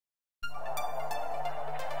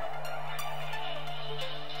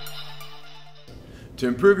To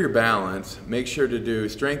improve your balance, make sure to do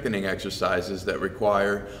strengthening exercises that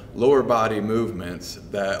require lower body movements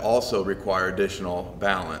that also require additional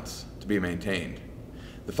balance to be maintained.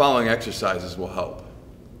 The following exercises will help.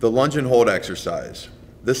 The lunge and hold exercise.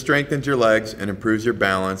 This strengthens your legs and improves your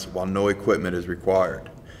balance while no equipment is required.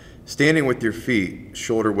 Standing with your feet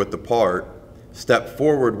shoulder width apart, step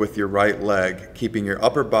forward with your right leg, keeping your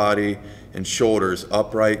upper body and shoulders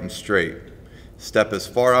upright and straight. Step as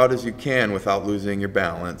far out as you can without losing your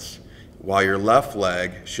balance, while your left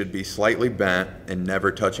leg should be slightly bent and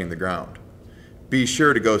never touching the ground. Be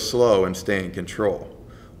sure to go slow and stay in control.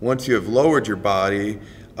 Once you have lowered your body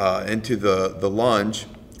into the lunge,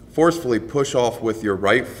 forcefully push off with your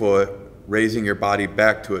right foot, raising your body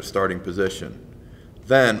back to its starting position.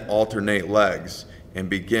 Then alternate legs and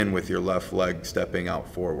begin with your left leg stepping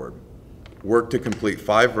out forward. Work to complete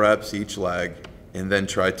 5 reps each leg and then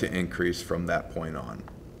try to increase from that point on.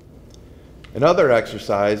 Another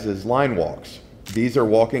exercise is line walks. These are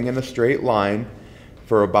walking in a straight line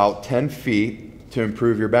for about 10 feet to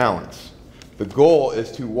improve your balance. The goal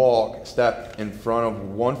is to walk step in front of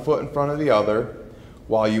one foot in front of the other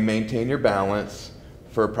while you maintain your balance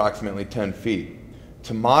for approximately 10 feet.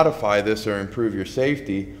 To modify this or improve your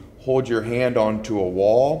safety, hold your hand onto a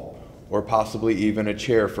wall or possibly even a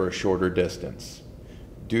chair for a shorter distance.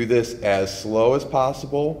 Do this as slow as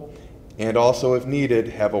possible, and also if needed,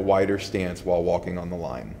 have a wider stance while walking on the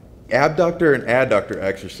line. Abductor and adductor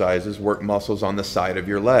exercises work muscles on the side of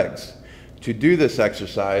your legs. To do this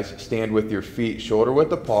exercise, stand with your feet shoulder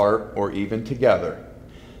width apart or even together.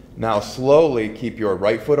 Now slowly keep your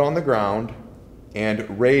right foot on the ground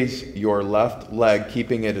and raise your left leg,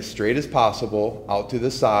 keeping it as straight as possible out to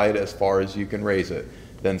the side as far as you can raise it.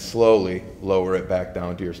 Then slowly lower it back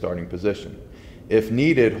down to your starting position. If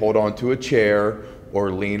needed, hold on to a chair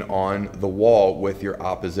or lean on the wall with your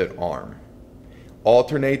opposite arm.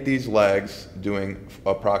 Alternate these legs, doing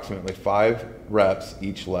approximately 5 reps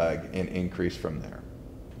each leg and increase from there.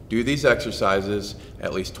 Do these exercises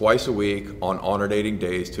at least twice a week on alternating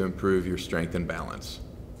days to improve your strength and balance.